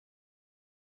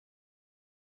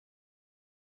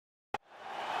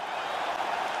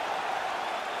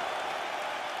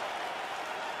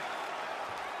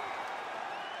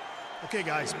Okay,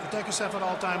 guys, protect yourself at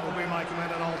all time, obey my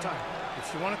command at all time.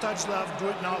 If you want to touch left, do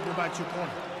it now, go back to your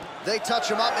corner. They touch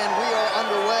him up, and we are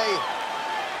underway.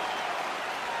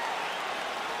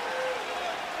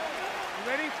 You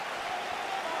ready?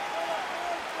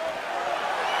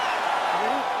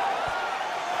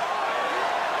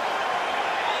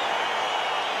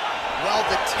 Well,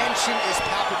 the tension is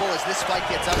palpable as this fight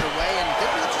gets underway, and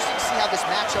it'll be interesting to see how this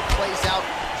matchup plays out.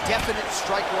 Definite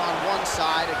striker on one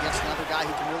side against another guy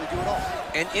who can really do it all.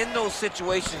 And in those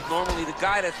situations, normally the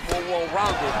guy that's more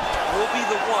well-rounded will be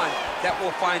the one that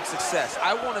will find success.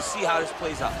 I want to see how this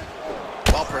plays out.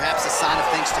 Well, perhaps a sign of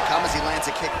things to come as he lands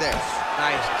a kick there.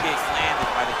 Nice kick landed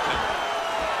by the king.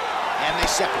 And they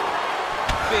separate.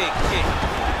 Big kick.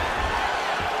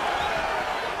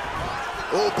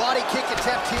 Oh, body kick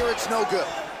attempt here, it's no good.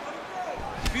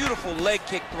 Beautiful leg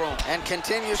kick thrown. And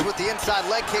continues with the inside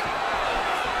leg kick.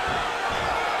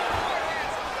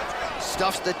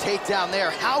 Stuffs the takedown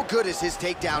there. How good is his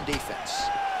takedown defense?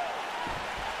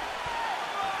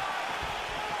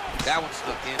 That one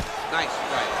stuck in. Nice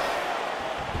strike.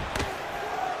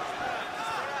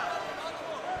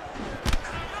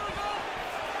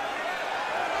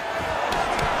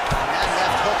 And that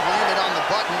left hook landed on the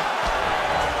button.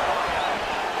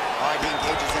 All right, he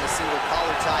engages in a single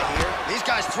collar tie here. These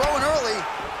guys throwing early.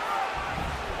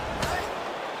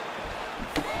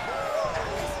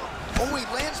 Oh, he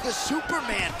lands the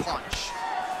Superman punch.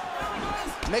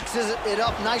 Mixes it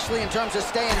up nicely in terms of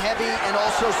staying heavy and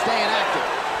also staying active.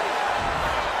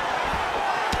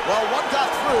 Well, one got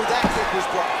through, that kick was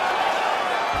blocked.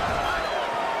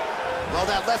 Well,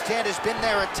 that left hand has been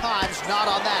there at times, not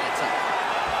on that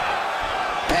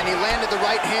attempt. And he landed the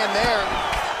right hand there.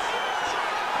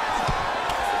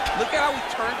 Look at how he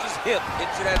turns his hip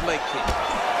into that leg kick.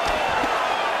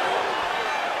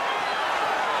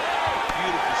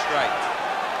 Beautiful strike.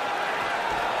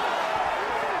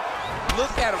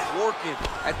 Look at him working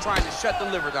at trying to shut the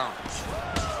liver down.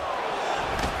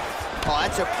 Oh,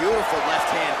 that's a beautiful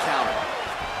left-hand counter.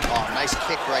 Oh, nice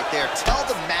kick right there. Tell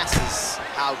the masses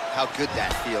how good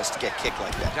that feels to get kicked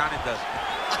like that. John, it doesn't.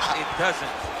 It doesn't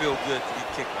feel good to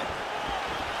get kicked like that.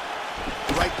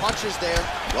 The right punches there.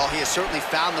 Well, he has certainly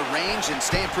found the range and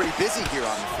staying pretty busy here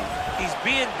on the feet. He's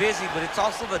being busy, but it's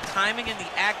also the timing and the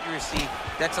accuracy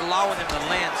that's allowing him to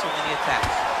land so many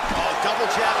attacks. Oh, double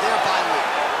jab there by Lí.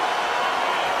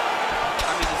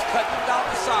 I mean, he's cutting down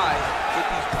the side with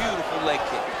these beautiful leg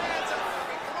kicks.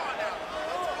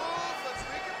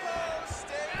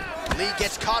 Lí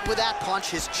gets caught with that punch.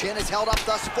 His chin is held up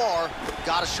thus far.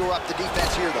 Got to shore up the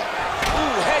defense here, though.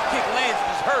 Ooh, head kick lands.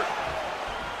 He's hurt.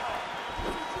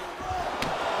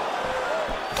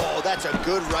 Oh, that's a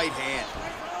good right hand.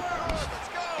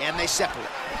 And they separate.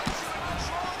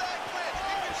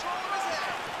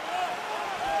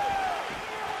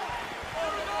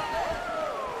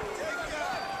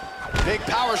 Big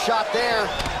power shot there.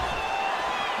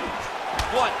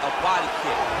 What a body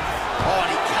kick. Oh,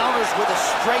 and he counters with a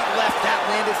straight left. That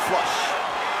landed flush.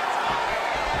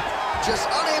 Just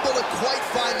unable to quite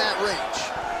find that range.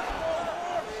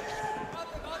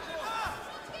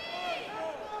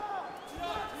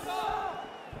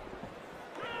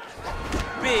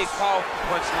 Big, powerful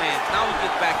punch lands. Now he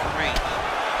gets back in range.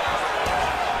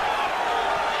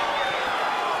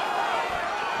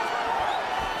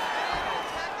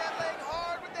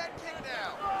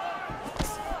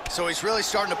 So he's really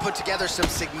starting to put together some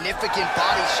significant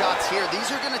body shots here.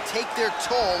 These are going to take their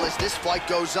toll as this fight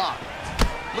goes on.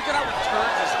 Look at how he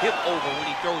turns his hip over when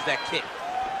he throws that kick.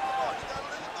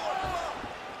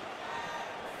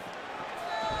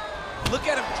 Look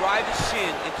at him drive his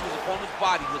shin into his opponent's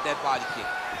body with that body kick.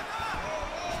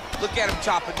 Look at him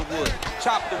chopping the wood.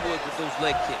 Chop the wood with those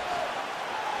leg kicks.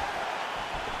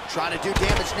 Trying to do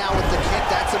damage now with the kick.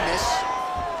 That's a miss.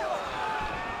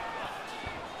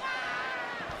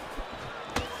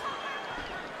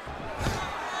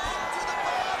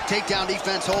 Takedown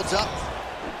defense holds up.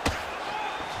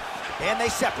 And they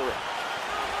separate.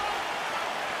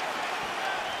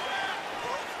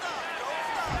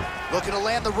 Looking to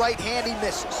land the right hand, he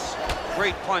misses.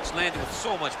 Great punch landed with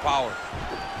so much power.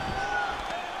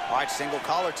 All right, single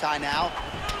collar tie now.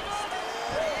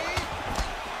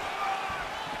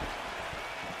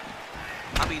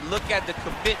 I mean, look at the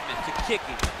commitment to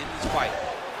kicking in this fight.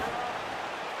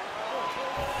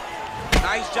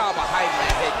 Nice job of hiding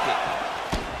that head kick.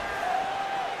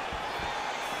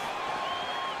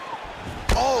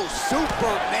 Oh,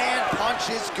 Superman punch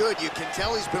is good. You can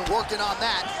tell he's been working on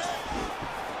that.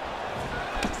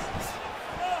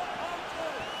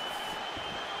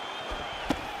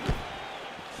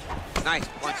 Nice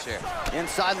punch there.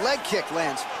 Inside leg kick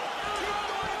lands.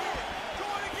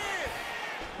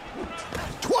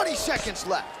 seconds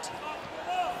left.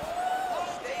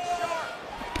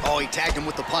 Oh, he tagged him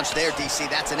with the punch there, DC.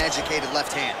 That's an educated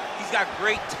left hand. He's got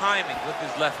great timing with his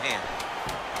left hand.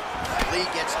 Lí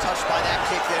gets touched by that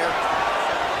kick there.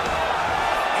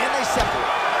 And they separate.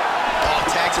 Oh,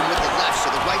 tags him with the left, so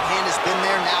the right hand has been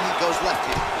there. Now he goes left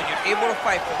here. When you're able to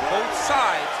fight from both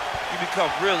sides, you become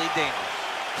really dangerous.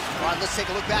 All right, let's take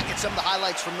a look back at some of the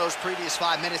highlights from those previous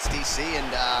 5 minutes, DC. And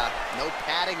no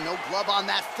padding, no glove on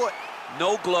that foot.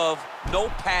 No glove, no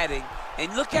padding.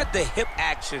 And look at the hip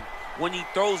action when he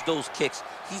throws those kicks.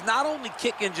 He's not only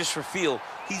kicking just for feel,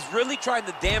 he's really trying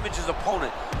to damage his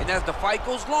opponent. And as the fight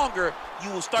goes longer, you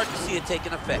will start to see it take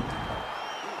an effect.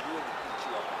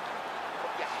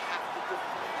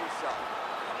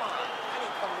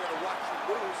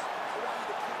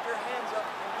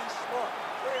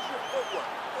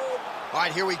 All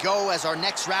right, here we go as our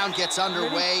next round gets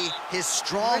underway. His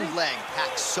strong leg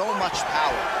packs so much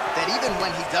power that even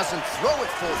when he doesn't throw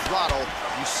it full throttle,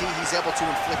 you see he's able to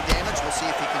inflict damage. We'll see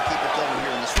if he can keep it going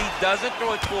here in this round. He doesn't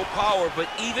throw it full power,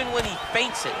 but even when he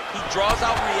feints it, he draws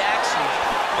out reactions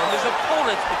from his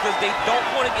opponents because they don't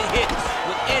want to get hit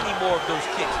with any more of those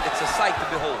kicks. It's a sight to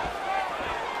behold.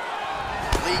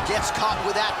 Lí gets caught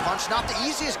with that punch. Not the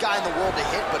easiest guy in the world to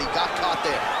hit, but he got caught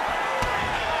there.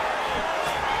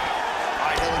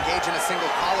 He'll engage in a single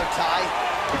collar tie.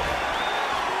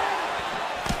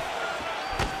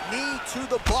 Knee to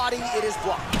the body, it is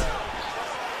blocked.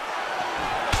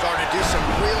 Starting to do some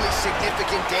really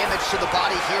significant damage to the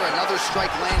body here. Another strike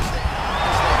lands there.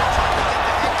 Trying to get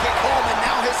the head kick home, and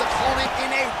now his opponent in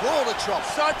a world of trouble.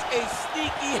 Such a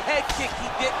sneaky head kick. He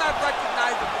did not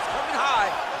recognize it was coming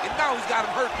high, and now he's got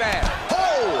him hurt bad.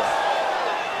 Oh!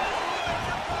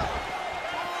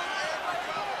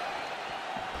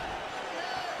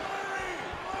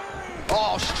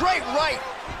 Oh, straight right.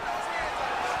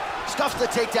 Stuffs the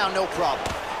takedown, no problem.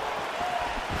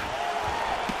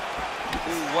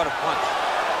 Ooh, what a punch.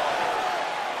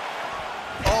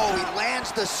 Oh, he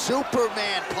lands the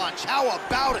Superman punch. How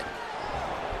about it?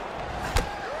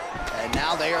 And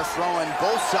now they are throwing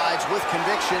both sides with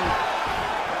conviction.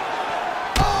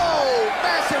 Oh,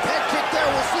 massive head kick there.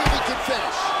 We'll see if he can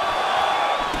finish.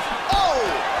 Oh!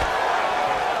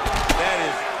 That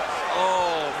is,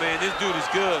 oh man, this dude is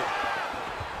good.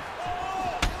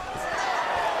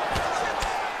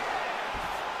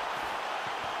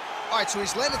 All right, so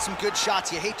he's landed some good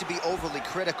shots. You hate to be overly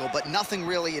critical, but nothing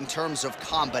really in terms of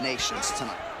combinations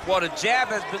tonight. Well, the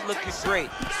jab has been looking great.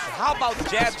 How about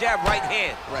jab, jab, right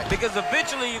hand? Right. Because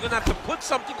eventually you're going to have to put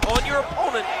something on your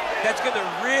opponent that's going to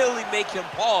really make him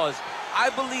pause. I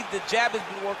believe the jab has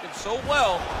been working so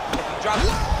well. If he drops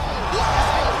it,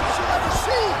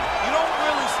 you don't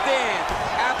really stand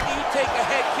after you take a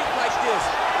head kick like this.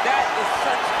 That is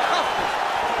such toughness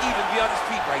to even be on his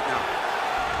feet right now.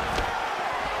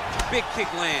 Big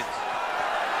kick lands.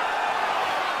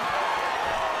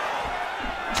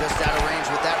 Just out of range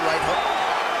with that right hook.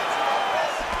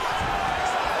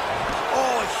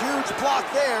 Oh, a huge block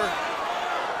there.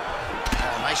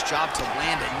 Oh, nice job to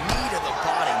land a knee to the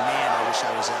body. Man, I wish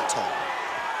I was that tall.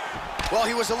 Well,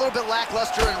 he was a little bit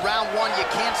lackluster in round one. You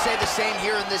can't say the same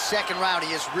here in this second round.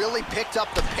 He has really picked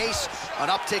up the pace, an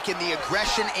uptick in the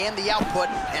aggression and the output,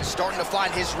 and starting to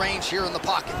find his range here in the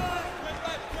pocket.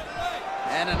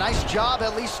 And a nice job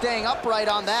at least staying upright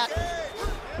on that.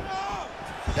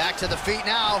 Back to the feet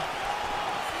now.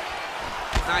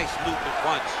 Nice looping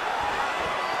punch.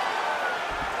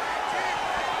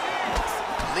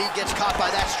 Lí gets caught by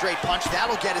that straight punch.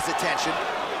 That'll get his attention.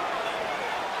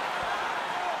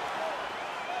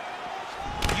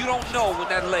 You don't know when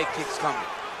that leg kick's coming.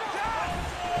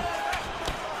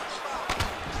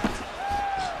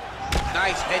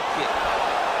 Nice head kick.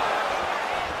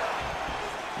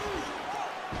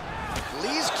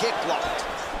 Lee's kick blocked.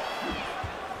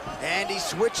 And he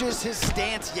switches his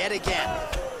stance yet again.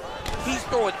 He's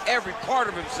throwing every part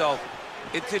of himself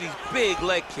into these big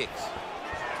leg kicks.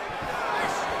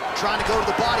 Trying to go to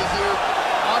the body here,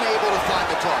 unable to find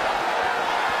the target.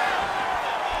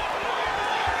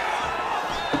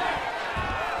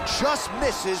 Just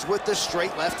misses with the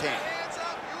straight left hand.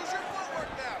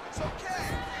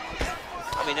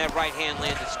 I mean, that right hand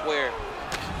landed square.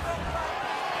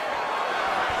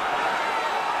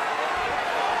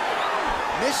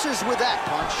 Misses with that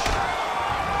punch.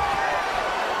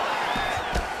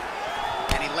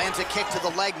 And he lands a kick to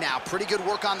the leg now. Pretty good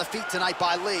work on the feet tonight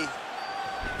by Lí.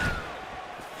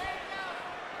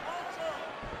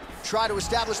 Try to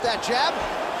establish that jab.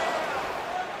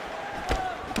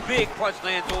 Big punch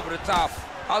lands over the top.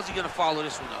 How's he gonna follow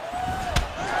this one up?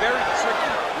 It's very tricky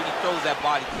when he throws that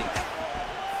body kick.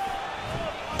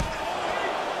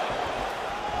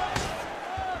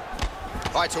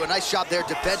 All right, so a nice job there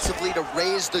defensively to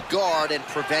raise the guard and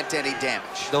prevent any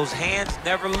damage. Those hands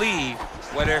never leave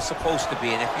where they're supposed to be,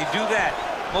 and if you do that,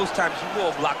 most times you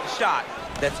will block the shot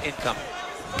that's incoming.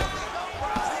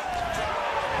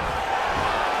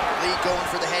 Lí going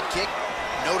for the head kick,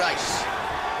 no dice.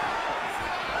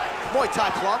 Muay Thai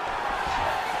plump.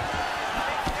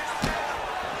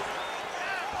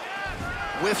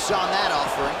 Whiffs on that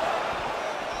offering.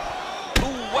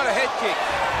 Ooh, what a head kick.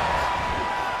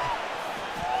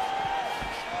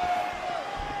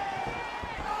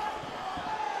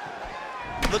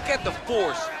 Look at the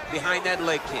force behind that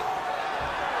leg kick.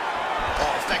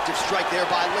 Oh, effective strike there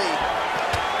by Lí.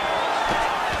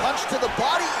 Punch to the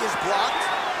body is blocked.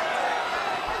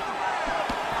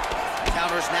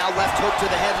 Counters now, left hook to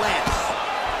the head lands.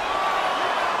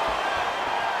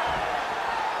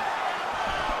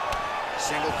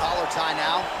 Single collar tie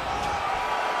now.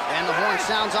 And the horn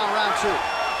sounds on round 2.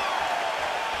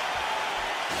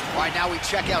 All right, now we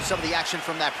check out some of the action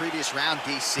from that previous round,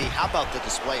 DC. How about the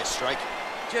display of striking?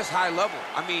 Just high level.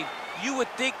 I mean, you would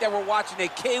think that we're watching a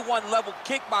K1 level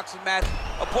kickboxing match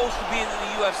opposed to being in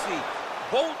the UFC.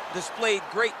 Both displayed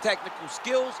great technical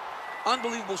skills,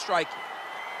 unbelievable striking.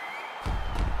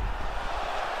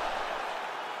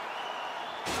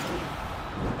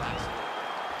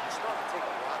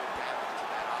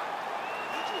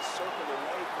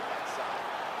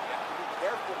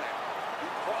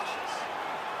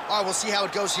 All right, we'll see how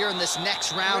it goes here in this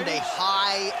next round. A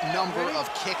high number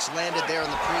of kicks landed there in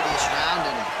the previous round,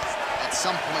 and at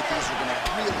some point, these are going to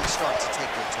really start to take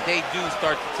their toll. They do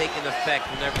start to take an effect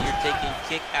whenever you're taking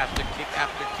kick after kick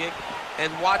after kick,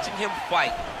 and watching him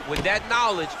fight with that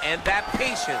knowledge and that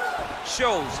patience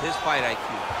shows his fight IQ.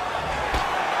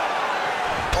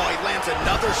 Oh, he lands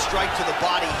another strike to the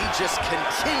body. He just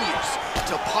continues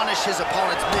to punish his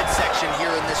opponent's midsection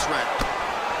here in this round.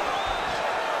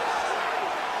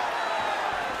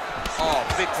 Oh,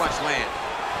 big punch land.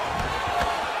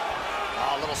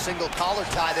 Oh, a little single collar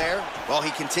tie there. Well, he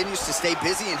continues to stay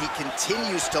busy, and he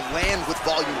continues to land with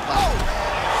volume power. Oh,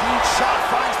 huge shot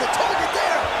finds the target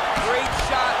there. Great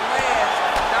shot lands.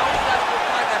 Now he's got to go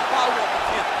find that follow-up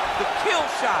attempt. The kill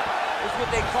shot is what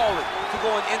they call it to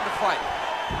go and end the fight.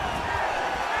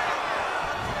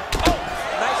 Oh,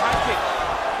 nice high kick.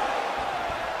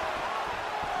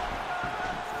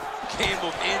 Game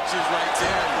of inches right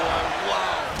there, boy. Wow.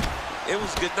 It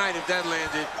was good night if that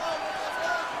landed.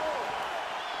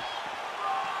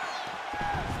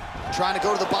 Trying to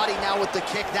go to the body now with the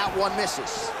kick. That one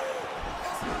misses.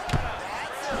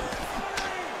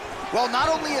 Well, not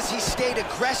only has he stayed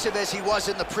aggressive as he was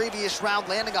in the previous round,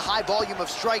 landing a high volume of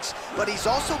strikes, but he's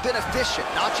also been efficient,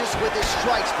 not just with his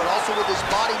strikes, but also with his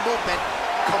body movement.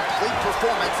 Complete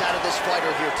performance out of this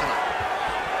fighter here tonight.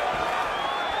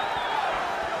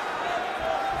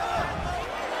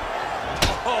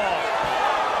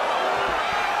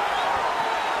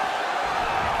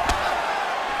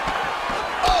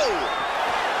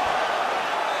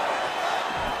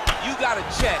 Gotta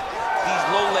check these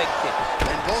low leg kicks.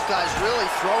 And both guys really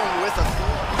throwing with a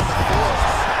force.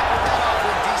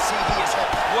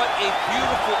 What a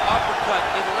beautiful uppercut.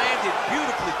 It landed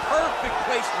beautifully. Perfect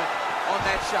placement on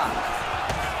that shot.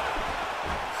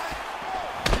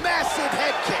 Massive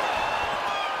head kick.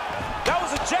 That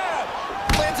was a jab.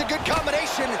 Lands a good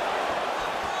combination.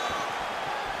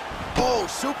 Oh,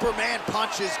 Superman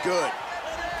punch is good.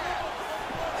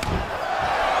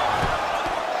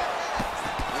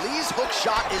 Hook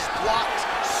shot is blocked.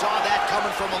 Saw that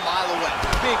coming from a mile away.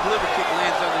 Big liver kick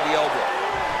lands under the elbow.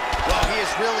 Well, he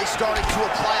is really starting to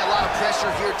apply a lot of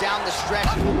pressure here down the stretch.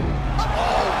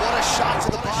 Oh, what a shot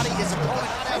to the body. His opponent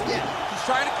not out yet. He's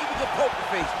trying to keep a good poker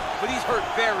face, but he's hurt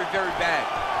very, very bad.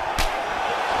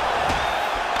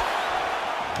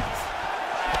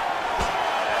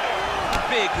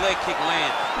 Big leg kick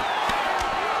lands.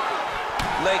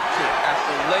 Leg kick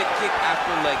after leg kick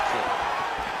after leg kick.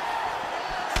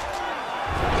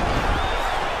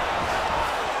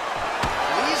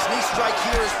 Strike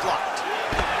here is blocked.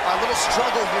 A little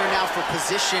struggle here now for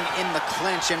position in the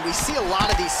clinch, and we see a lot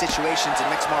of these situations in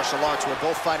mixed martial arts where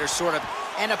both fighters sort of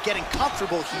end up getting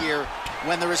comfortable here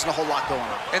when there isn't a whole lot going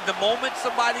on. And the moment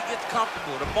somebody gets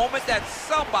comfortable, the moment that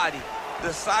somebody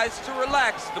decides to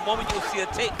relax, the moment you'll see a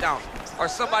takedown or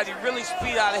somebody really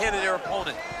speed out ahead of their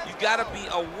opponent. You gotta be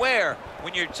aware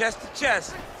when you're chest to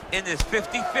chest in this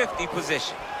 50-50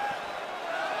 position.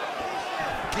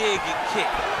 Dig and kick.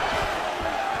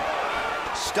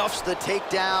 Stuffs the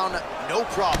takedown, no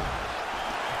problem.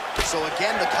 So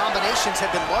again, the combinations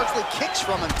have been largely kicks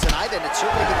from him tonight, and it's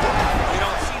certainly been good. We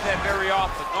don't see that very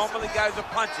often. Normally guys are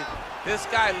punching. This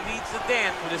guy leads the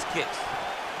dance with his kicks.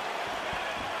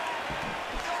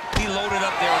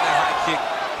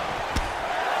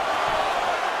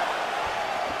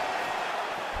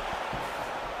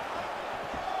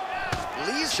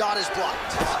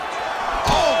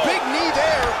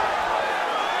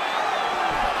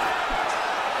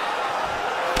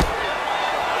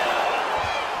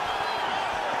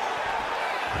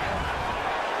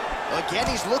 Again,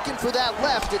 he's looking for that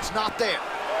left. It's not there.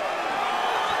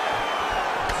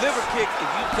 Liver kick,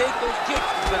 if you take those kicks,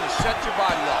 it's going to shut your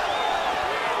body off.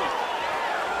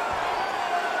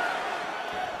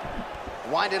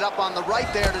 Winded up on the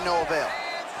right there to no avail.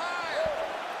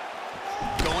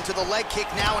 Going to the leg kick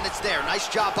now, and it's there. Nice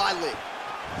job by Lí.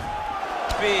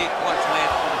 Big punch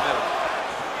lands through the middle.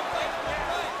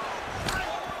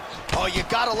 Oh, you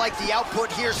gotta like the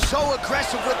output here. So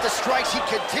aggressive with the strikes. He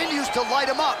continues to light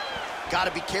him up.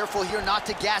 Gotta be careful here not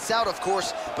to gas out, of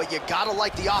course, but you gotta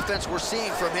like the offense we're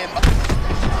seeing from him. Oh,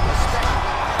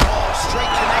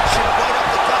 straight connection right up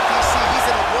the gut, DC. He's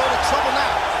in a world of trouble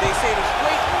now. They say the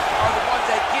straight are the ones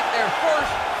that get there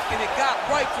first, and it got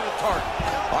right to the target.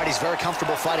 All right, he's very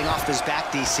comfortable fighting off his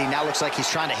back, DC. Now looks like he's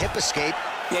trying to hip escape.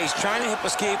 Yeah, he's trying to hip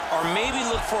escape or maybe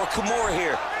look for a Kimura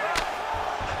here.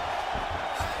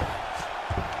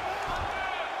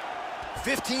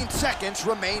 15 seconds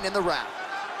remain in the round.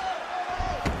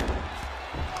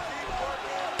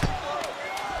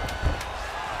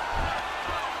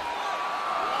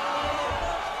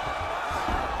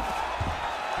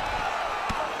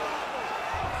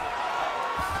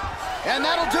 And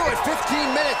that'll do it.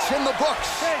 15 minutes in the books.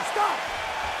 Hey, stop!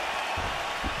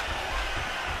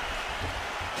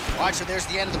 All right, so there's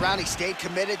the end of the round. He stayed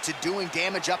committed to doing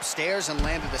damage upstairs and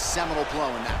landed a seminal blow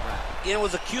in that round. It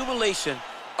was accumulation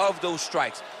of those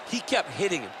strikes. He kept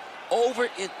hitting him over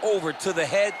and over to the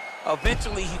head.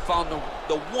 Eventually, he found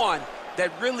the one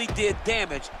that really did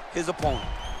damage his opponent.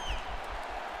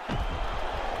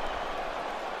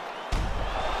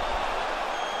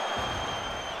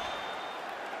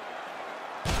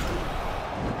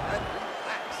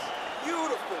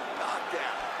 Beautiful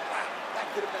knockdown. Wow, that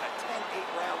could have been a 10-8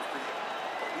 round for you.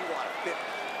 But we want to finish.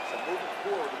 So moving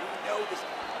forward, we know this.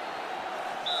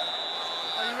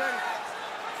 Are you ready?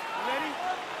 You ready?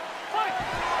 Fight!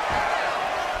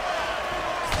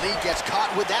 Lí gets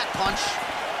caught with that punch.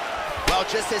 Well,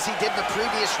 just as he did in the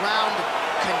previous round,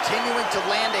 continuing to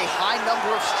land a high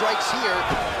number of strikes here,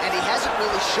 and he hasn't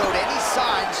really showed any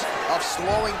signs of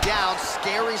slowing down.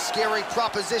 Scary, scary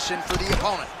proposition for the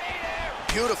opponent.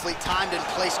 Beautifully timed and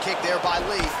place kick there by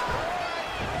Lí.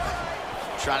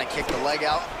 Trying to kick the leg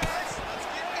out.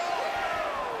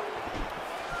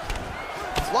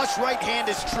 Flush right hand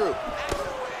is true.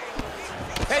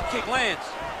 Head kick lands.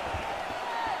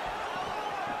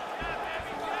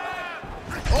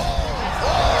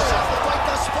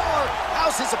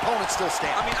 How's his opponent still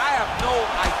standing? I mean, I have no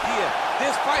idea.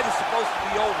 This fight is supposed to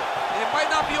be over. And it might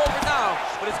not be over now,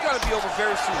 but it's going to be over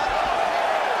very soon.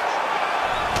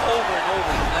 Over and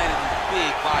over, he's landing these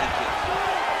big body kicks.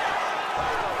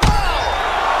 Oh!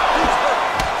 He's hurt.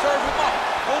 Serve him up.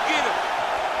 Go get him.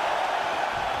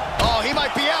 Oh, he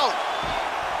might be out.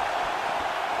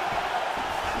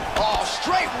 Oh,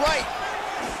 straight right.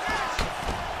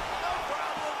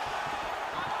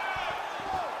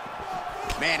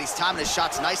 Man, he's timing his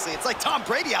shots nicely. It's like Tom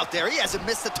Brady out there. He hasn't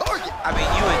missed the target. I mean,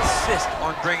 you insist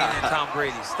on bringing in Tom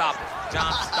Brady. Stop it.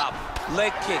 John, stop it.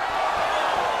 Leg kick.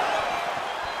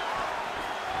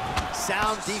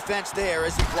 Sound defense there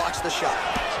as he blocks the shot.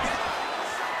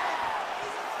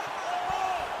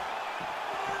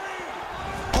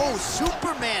 Oh,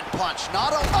 Superman punch.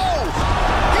 Not a... Oh!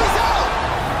 He's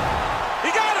out!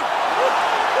 He got him!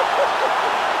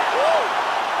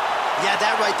 Yeah,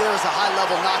 that right there is a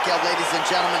high-level knockout, ladies and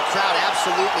gentlemen. Crowd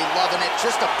absolutely loving it.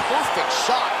 Just a perfect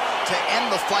shot to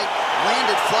end the fight.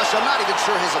 Landed flush. I'm not even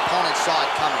sure his opponent saw it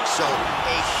coming. So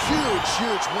a huge,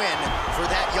 huge win for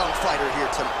that young fighter here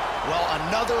tonight. Well,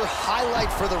 another highlight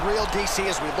for the real DC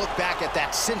as we look back at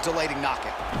that scintillating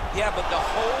knockout. Yeah, but the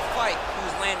whole fight, he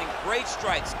was landing great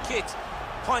strikes, kicks,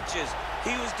 punches.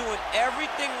 He was doing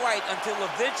everything right until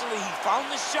eventually he found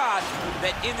the shot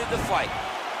that ended the fight.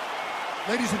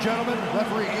 Ladies and gentlemen,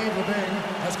 referee Yves Levine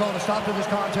has called a stop to this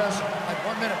contest at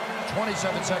 1 minute, 27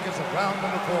 seconds of round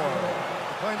number 4.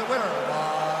 Declaring the winner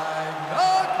by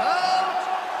knockout,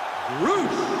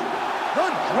 Bruce the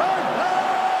Dragon